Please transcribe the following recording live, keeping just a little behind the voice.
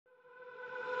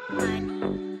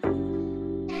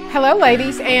Hello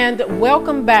ladies, and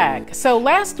welcome back. So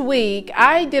last week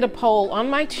I did a poll on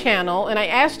my channel and I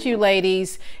asked you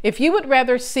ladies if you would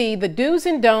rather see the do's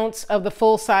and don'ts of the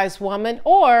full-size woman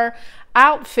or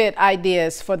outfit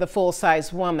ideas for the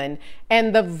full-size woman,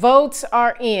 and the votes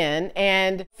are in,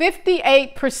 and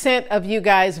 58% of you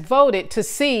guys voted to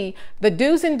see the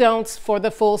do's and don'ts for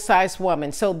the full-size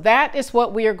woman. So that is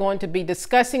what we are going to be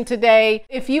discussing today.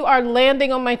 If you are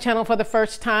landing on my channel for the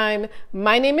first time,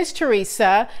 my name is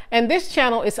Teresa, and this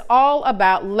channel is all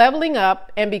about leveling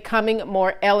up and becoming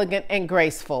more elegant and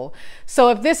graceful. So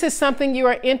if this is something you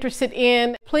are interested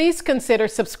in, please consider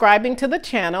subscribing to the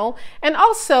channel, and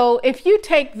also if you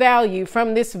take value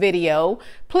from this video,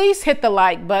 please hit the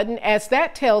like button, as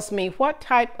that tells me what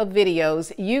type of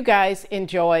videos you guys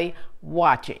enjoy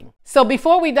watching. So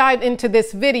before we dive into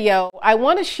this video, I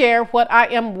want to share what I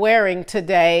am wearing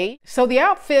today. So the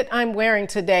outfit I'm wearing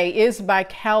today is by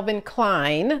Calvin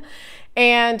Klein,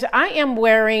 and I am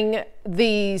wearing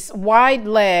these wide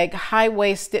leg,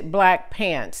 high-waisted black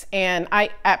pants, and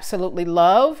I absolutely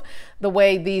love the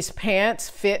way these pants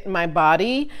fit my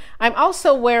body. I'm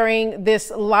also wearing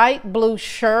this light blue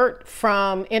shirt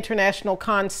from International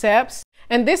Concepts,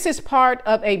 and this is part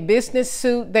of a business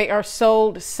suit. They are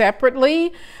sold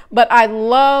separately, but I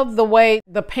love the way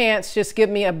the pants just give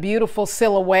me a beautiful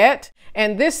silhouette.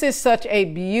 And this is such a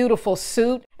beautiful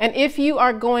suit. And if you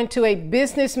are going to a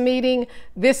business meeting,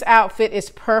 this outfit is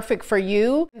perfect for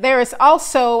you. There is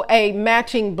also a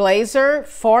matching blazer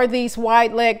for these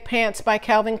wide leg pants by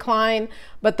Calvin Klein,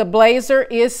 but the blazer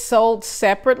is sold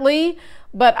separately.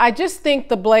 But I just think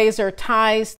the blazer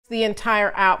ties the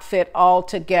entire outfit all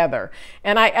together.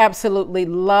 And I absolutely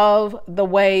love the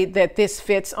way that this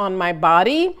fits on my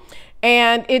body.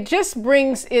 And it just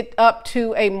brings it up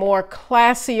to a more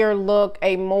classier look,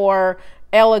 a more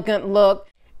elegant look.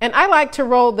 And I like to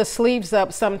roll the sleeves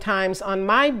up sometimes on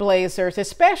my blazers,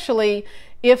 especially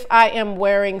if I am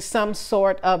wearing some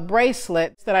sort of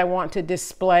bracelet that I want to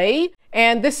display.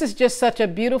 And this is just such a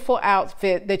beautiful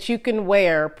outfit that you can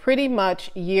wear pretty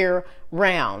much year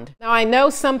round. Now, I know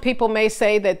some people may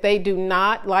say that they do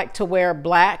not like to wear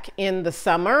black in the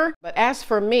summer, but as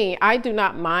for me, I do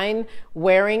not mind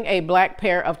wearing a black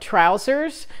pair of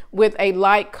trousers with a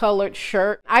light colored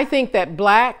shirt. I think that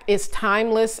black is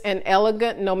timeless and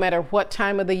elegant no matter what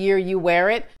time of the year you wear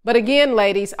it. But again,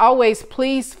 ladies, always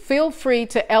please feel free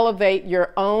to elevate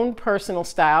your own personal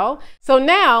style. So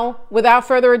now, without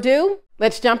further ado,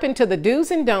 let's jump into the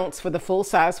do's and don'ts for the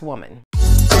full-size woman.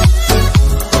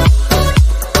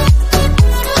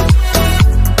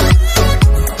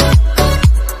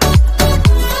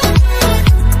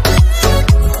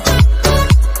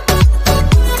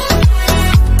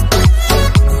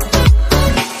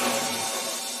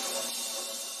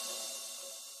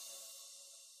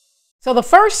 So the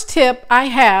first tip I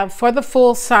have for the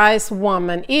full-size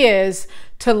woman is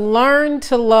to learn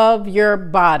to love your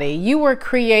body. You were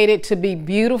created to be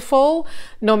beautiful,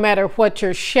 no matter what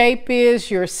your shape is,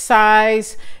 your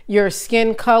size, your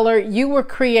skin color. You were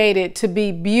created to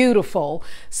be beautiful.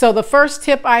 So the first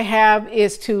tip I have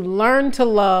is to learn to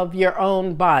love your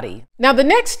own body. Now, the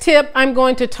next tip I'm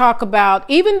going to talk about,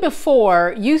 even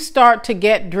before you start to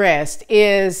get dressed,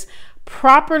 is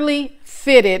properly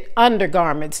fitted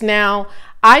undergarments. Now,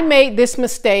 I made this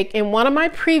mistake in one of my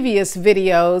previous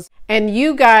videos, and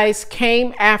you guys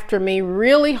came after me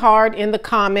really hard in the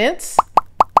comments,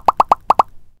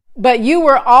 but you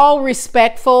were all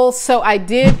respectful, so I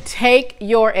did take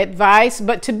your advice.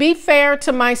 But to be fair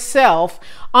to myself,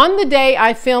 on the day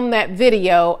I filmed that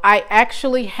video, I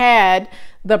actually had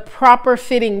the proper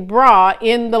fitting bra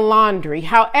in the laundry.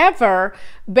 However,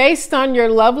 based on your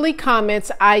lovely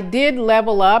comments, I did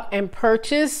level up and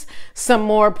purchase some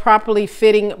more properly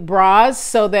fitting bras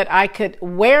so that I could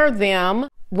wear them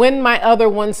when my other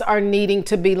ones are needing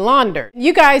to be laundered.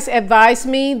 You guys advised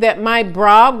me that my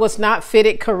bra was not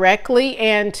fitted correctly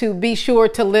and to be sure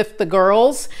to lift the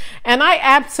girls, and I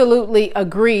absolutely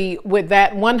agree with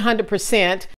that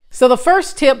 100%. So the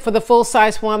first tip for the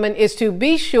full-size woman is to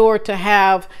be sure to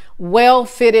have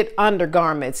well-fitted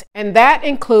undergarments, and that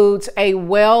includes a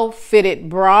well-fitted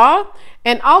bra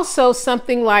and also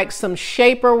something like some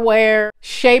shaper wear,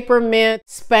 shaper mint,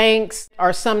 Spanx,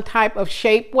 or some type of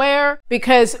shapewear,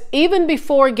 because even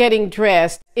before getting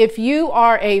dressed, if you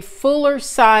are a fuller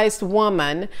sized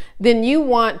woman, then you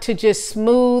want to just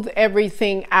smooth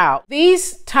everything out.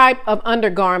 These type of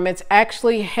undergarments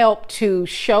actually help to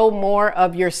show more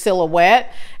of your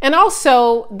silhouette, and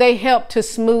also they help to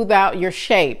smooth out your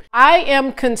shape. I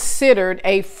am considered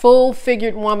a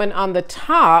full-figured woman on the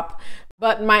top,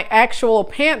 but my actual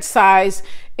pant size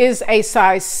is a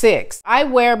size 6. I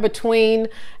wear between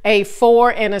a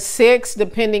 4 and a 6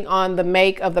 depending on the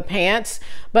make of the pants,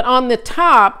 but on the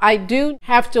top I do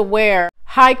have to wear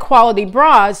high quality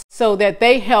bras so that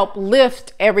they help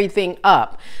lift everything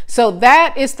up. So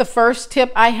that is the first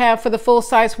tip I have for the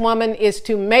full-size woman, is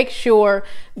to make sure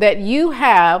that you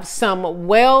have some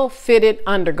well-fitted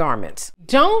undergarments.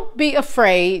 Don't be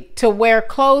afraid to wear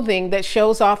clothing that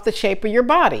shows off the shape of your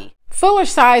body. Fuller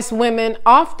size women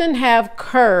often have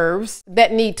curves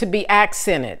that need to be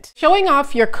accented. Showing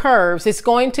off your curves is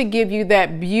going to give you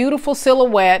that beautiful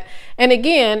silhouette, and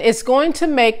again, it's going to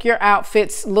make your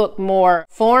outfits look more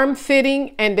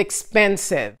form-fitting and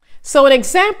expensive. So an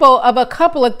example of a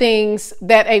couple of things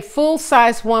that a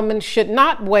full-size woman should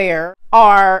not wear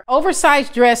are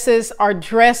oversized dresses or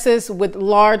dresses with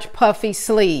large puffy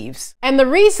sleeves. And the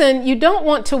reason you don't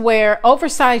want to wear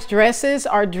oversized dresses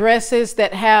or dresses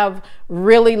that have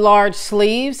really large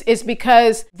sleeves is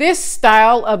because this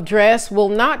style of dress will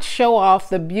not show off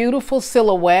the beautiful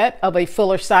silhouette of a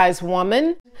fuller size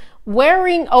woman.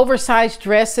 Wearing oversized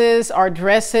dresses or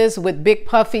dresses with big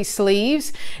puffy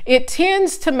sleeves, it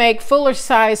tends to make fuller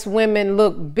size women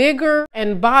look bigger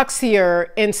and boxier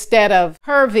instead of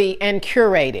curvy and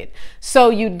curated. So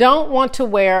you don't want to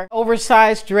wear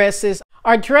oversized dresses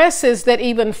or dresses that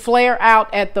even flare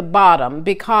out at the bottom,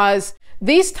 because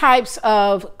these types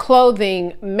of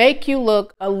clothing make you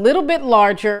look a little bit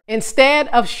larger instead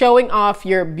of showing off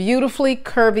your beautifully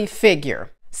curvy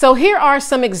figure. So here are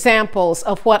some examples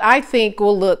of what I think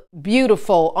will look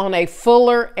beautiful on a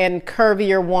fuller and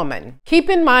curvier woman. Keep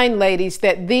in mind, ladies,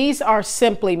 that these are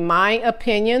simply my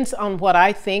opinions on what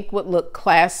I think would look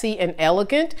classy and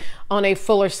elegant on a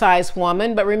fuller size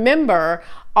woman. But remember,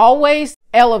 always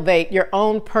elevate your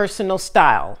own personal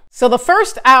style. So the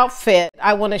first outfit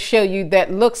I want to show you that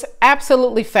looks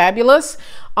absolutely fabulous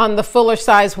on the fuller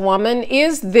size woman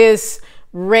is this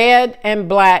red and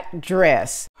black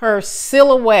dress. Her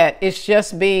silhouette is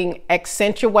just being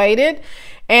accentuated,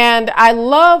 and I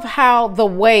love how the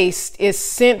waist is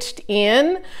cinched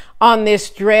in on this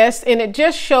dress, and it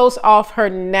just shows off her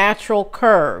natural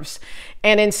curves.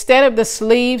 And instead of the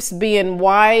sleeves being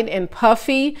wide and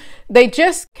puffy, they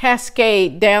just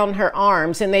cascade down her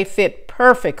arms and they fit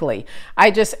perfectly. I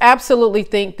just absolutely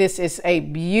think this is a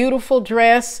beautiful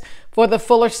dress for the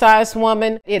fuller size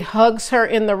woman. It hugs her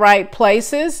in the right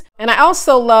places. And I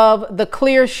also love the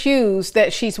clear shoes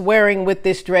that she's wearing with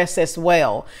this dress as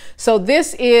well. So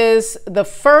this is the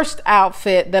first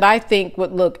outfit that I think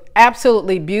would look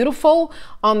absolutely beautiful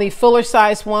on the fuller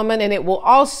size woman, and it will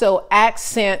also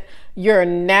accent your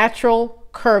natural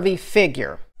curvy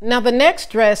figure. Now, the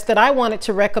next dress that I wanted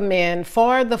to recommend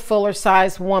for the fuller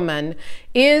size woman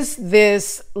is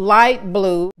this light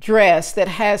blue dress that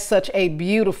has such a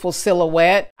beautiful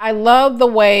silhouette. I love the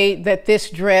way that this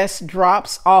dress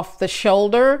drops off the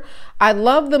shoulder. I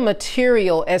love the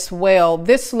material as well.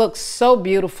 This looks so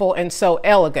beautiful and so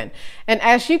elegant. And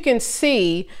as you can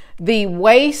see, the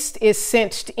waist is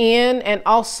cinched in, and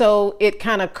also it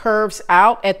kind of curves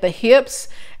out at the hips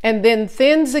and then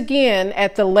thins again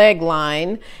at the leg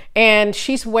line. And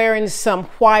she's wearing some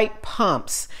white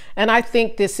pumps. And I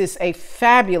think this is a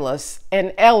fabulous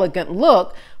and elegant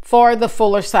look for the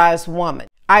fuller size woman.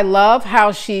 I love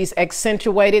how she's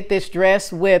accentuated this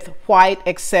dress with white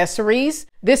accessories.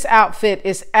 This outfit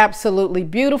is absolutely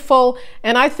beautiful,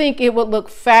 and I think it would look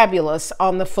fabulous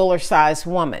on the fuller size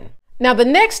woman. Now, the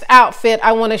next outfit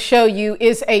I want to show you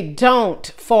is a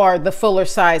don't for the fuller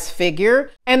size figure.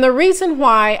 And the reason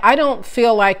why I don't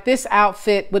feel like this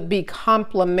outfit would be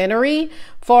complimentary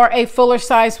for a fuller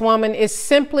size woman is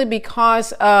simply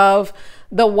because of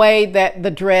the way that the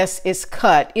dress is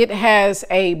cut. It has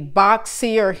a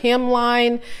boxier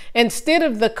hemline instead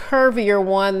of the curvier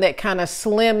one that kind of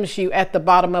slims you at the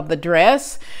bottom of the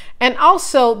dress, and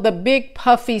also the big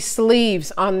puffy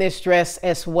sleeves on this dress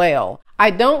as well. I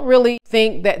don't really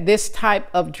think that this type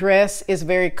of dress is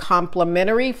very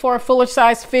complimentary for a fuller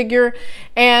size figure,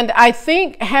 and I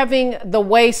think having the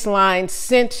waistline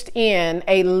cinched in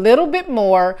a little bit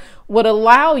more would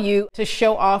allow you to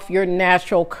show off your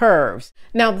natural curves.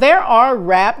 Now, there are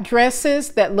wrap dresses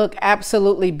that look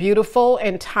absolutely beautiful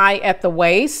and tie at the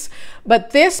waist,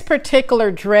 but this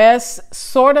particular dress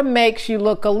sort of makes you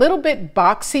look a little bit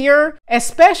boxier,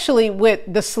 especially with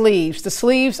the sleeves. The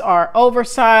sleeves are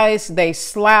oversized, they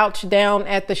slouch down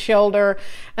at the shoulder,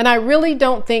 and I really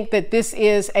don't think that this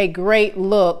is a great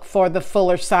look for the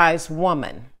fuller size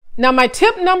woman. Now, my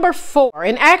tip number 4,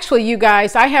 and actually you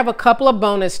guys, I have a couple of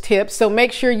bonus tips, so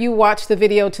make sure you watch the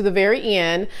video to the very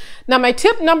end. Now, my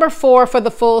tip number 4 for the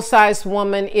full-size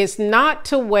woman is not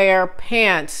to wear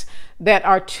pants that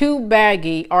are too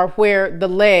baggy or where the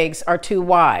legs are too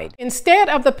wide. Instead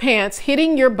of the pants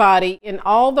hitting your body in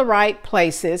all the right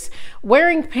places,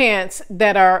 wearing pants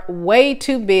that are way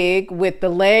too big with the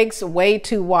legs way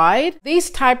too wide, these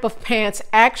type of pants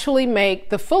actually make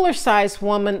the fuller size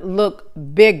woman look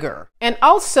bigger. And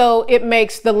also it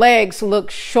makes the legs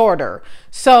look shorter.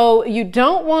 So you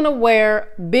don't want to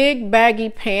wear big baggy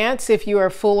pants if you're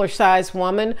a fuller size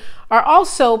woman, or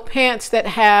also pants that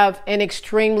have an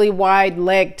extremely wide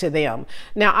leg to them.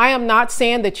 Now, I am not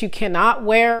saying that you cannot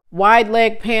wear wide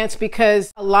leg pants,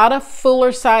 because a lot of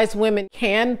fuller size women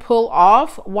can pull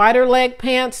off wider leg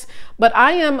pants, but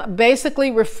I am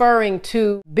basically referring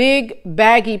to big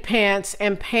baggy pants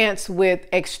and pants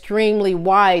with extremely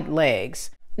wide legs.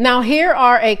 Now, here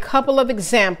are a couple of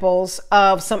examples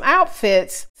of some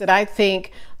outfits that I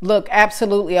think look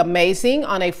absolutely amazing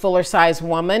on a fuller size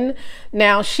woman.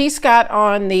 Now, she's got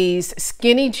on these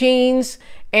skinny jeans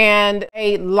and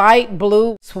a light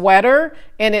blue sweater,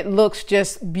 and it looks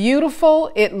just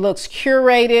beautiful. It looks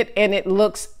curated and it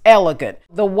looks elegant.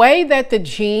 The way that the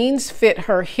jeans fit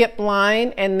her hip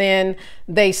line and then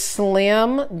they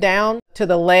slim down to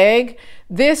the leg,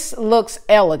 this looks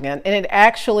elegant, and it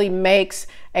actually makes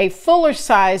a fuller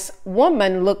size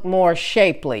woman look more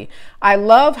shapely. I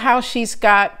love how she's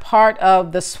got part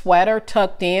of the sweater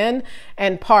tucked in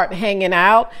and part hanging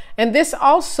out, and this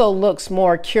also looks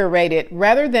more curated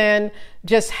rather than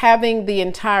just having the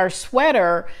entire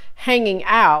sweater hanging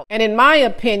out. And in my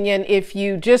opinion, if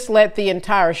you just let the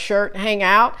entire shirt hang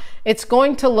out, it's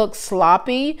going to look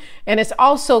sloppy, and it's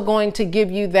also going to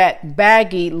give you that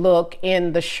baggy look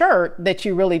in the shirt that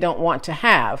you really don't want to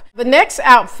have. The next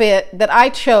outfit that I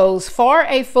chose for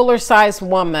a fuller size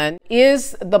woman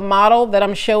is the model that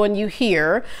I'm showing you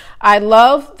here. I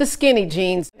love the skinny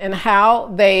jeans and how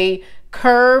they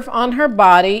curve on her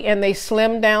body and they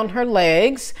slim down her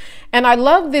legs. And I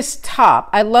love this top.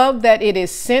 I love that it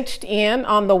is cinched in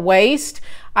on the waist.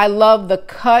 I love the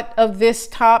cut of this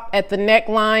top at the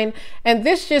neckline, and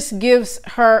this just gives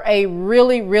her a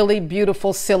really, really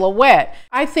beautiful silhouette.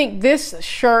 I think this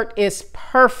shirt is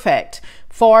perfect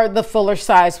for the fuller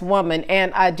size woman,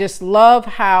 and I just love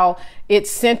how it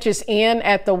cinches in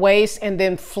at the waist and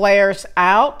then flares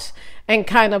out and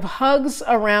kind of hugs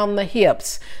around the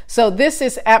hips. So this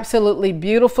is absolutely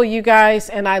beautiful, you guys,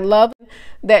 and I love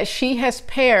that she has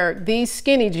paired these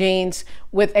skinny jeans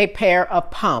with a pair of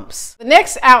pumps. The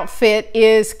next outfit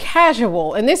is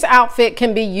casual, and this outfit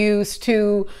can be used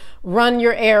to run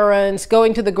your errands,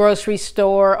 going to the grocery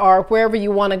store, or wherever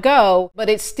you want to go, but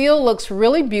it still looks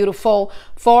really beautiful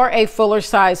for a fuller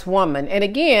size woman. And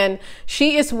again,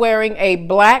 she is wearing a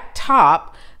black top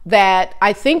that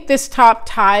I think this top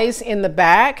ties in the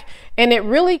back, and it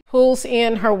really pulls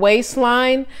in her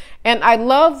waistline. And I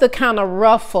love the kind of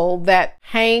ruffle that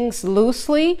hangs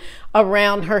loosely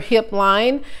around her hip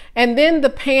line. And then the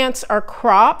pants are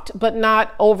cropped but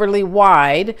not overly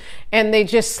wide, and they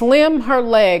just slim her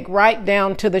leg right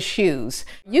down to the shoes.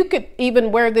 You could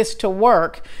even wear this to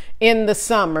work in the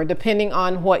summer, depending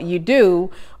on what you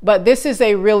do, but this is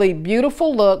a really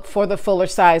beautiful look for the fuller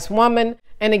size woman.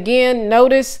 And again,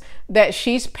 notice that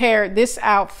she's paired this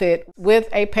outfit with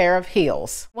a pair of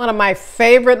heels. One of my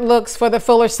favorite looks for the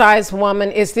fuller size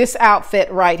woman is this outfit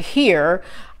right here.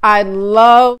 I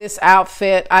love this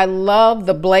outfit. I love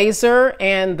the blazer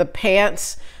and the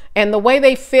pants and the way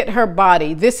they fit her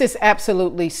body. This is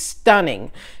absolutely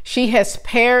stunning. She has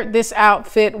paired this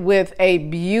outfit with a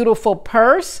beautiful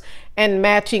purse and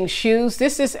matching shoes.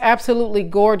 This is absolutely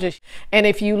gorgeous. And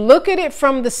if you look at it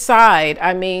from the side,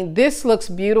 I mean, this looks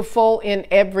beautiful in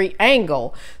every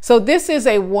angle. So this is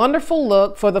a wonderful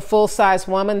look for the full size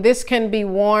woman. This can be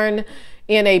worn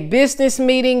in a business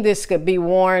meeting. This could be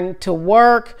worn to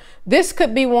work. This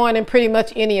could be worn in pretty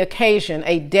much any occasion,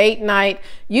 a date night.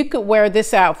 You could wear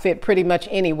this outfit pretty much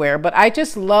anywhere, but I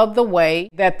just love the way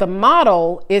that the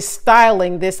model is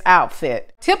styling this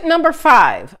outfit. Tip number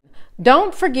 5.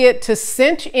 Don't forget to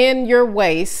cinch in your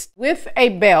waist with a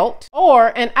belt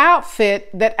or an outfit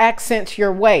that accents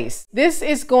your waist. This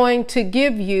is going to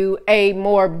give you a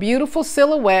more beautiful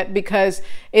silhouette because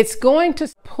it's going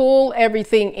to pull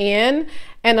everything in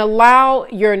and allow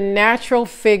your natural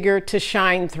figure to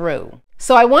shine through.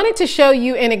 So I wanted to show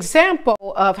you an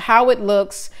example of how it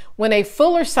looks when a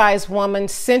fuller size woman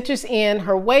cinches in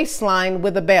her waistline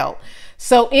with a belt.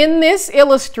 So in this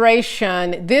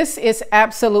illustration, this is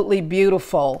absolutely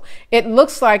beautiful. It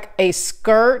looks like a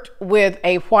skirt with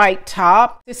a white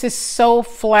top. This is so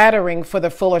flattering for the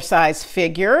fuller size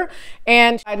figure.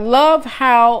 And I love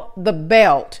how the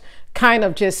belt kind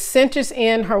of just cinches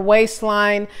in her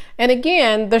waistline. And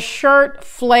again, the shirt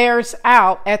flares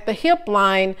out at the hip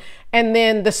line and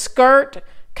then the skirt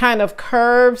kind of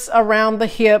curves around the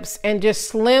hips and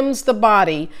just slims the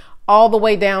body all the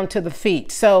way down to the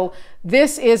feet. So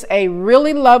this is a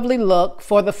really lovely look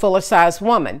for the fuller size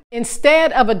woman,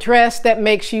 instead of a dress that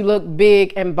makes you look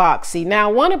big and boxy. Now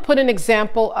I want to put an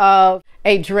example of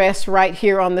a dress right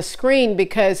here on the screen,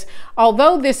 because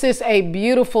although this is a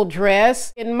beautiful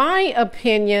dress, in my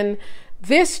opinion,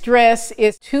 this dress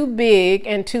is too big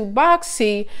and too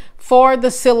boxy for the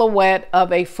silhouette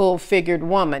of a full-figured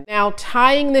woman. Now,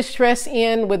 tying this dress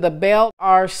in with a belt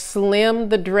or slim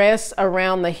the dress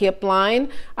around the hip line,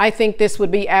 I think this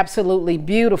would be absolutely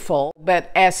beautiful.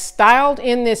 But as styled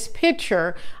in this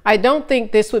picture, I don't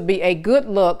think this would be a good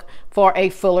look for a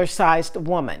fuller-sized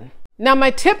woman. Now, my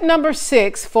tip number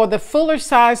 6 for the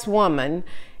fuller-sized woman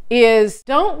is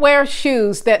don't wear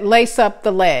shoes that lace up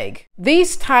the leg.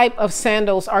 These type of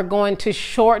sandals are going to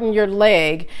shorten your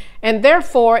leg, and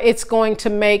therefore it's going to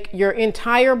make your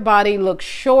entire body look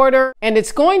shorter, and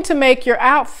it's going to make your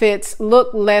outfits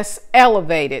look less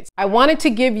elevated. I wanted to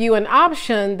give you an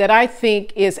option that I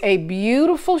think is a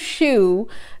beautiful shoe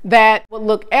that would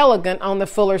look elegant on the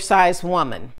fuller size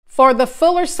woman. For the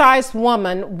fuller sized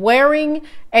woman, wearing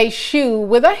a shoe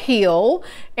with a heel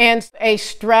and a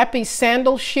strappy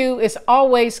sandal shoe is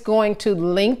always going to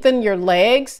lengthen your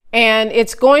legs, and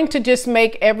it's going to just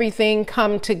make everything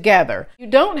come together. You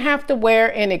don't have to wear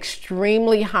an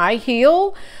extremely high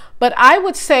heel, but I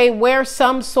would say wear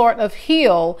some sort of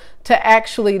heel to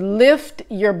actually lift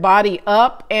your body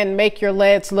up and make your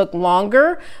legs look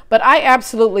longer. But I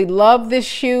absolutely love this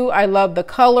shoe. I love the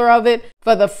color of it.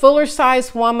 For the fuller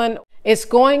size woman, it's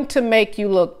going to make you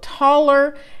look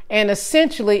taller, and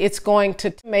essentially it's going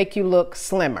to make you look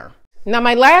slimmer. Now,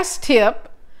 my last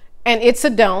tip, and it's a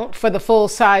don't for the full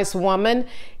size woman,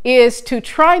 is to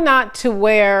try not to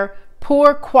wear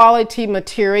poor quality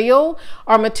material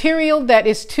or material that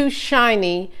is too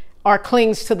shiny or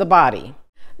clings to the body.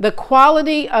 The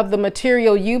quality of the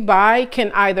material you buy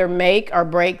can either make or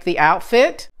break the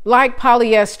outfit. Like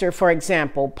polyester, for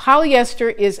example.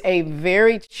 Polyester is a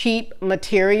very cheap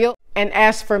material, and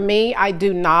as for me, I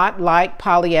do not like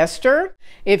polyester.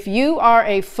 If you are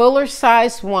a fuller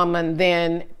sized woman,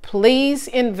 then please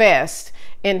invest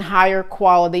in higher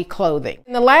quality clothing.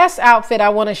 And the last outfit I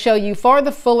want to show you for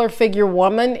the fuller figure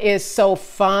woman is so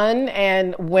fun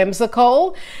and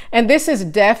whimsical. And this is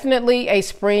definitely a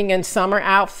spring and summer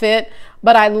outfit,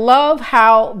 but I love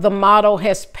how the model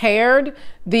has paired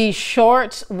these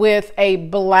shorts with a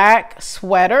black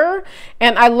sweater,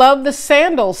 and I love the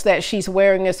sandals that she's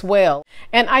wearing as well.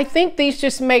 And I think these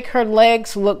just make her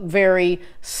legs look very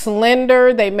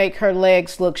slender. They make her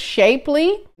legs look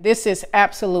shapely. This is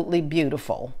absolutely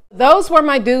beautiful. Those were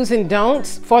my do's and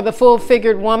don'ts for the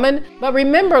full-figured woman. But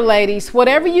remember, ladies,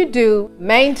 whatever you do,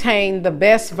 maintain the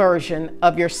best version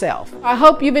of yourself. I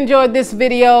hope you've enjoyed this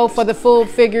video for the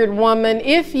full-figured woman.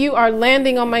 If you are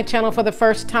landing on my channel for the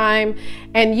first time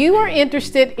and you are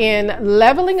interested in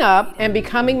leveling up and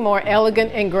becoming more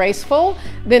elegant and graceful,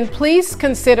 then please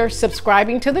consider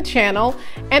subscribing to the channel.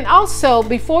 And also,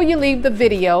 before you leave the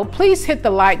video, please hit the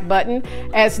like button,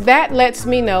 as that lets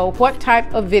me know what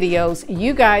type of videos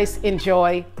you guys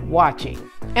enjoy watching.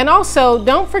 And also,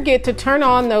 don't forget to turn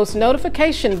on those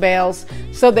notification bells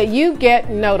so that you get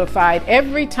notified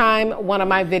every time one of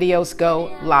my videos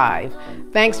go live.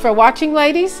 Thanks for watching,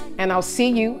 ladies, and I'll see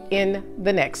you in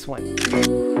the next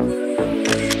one.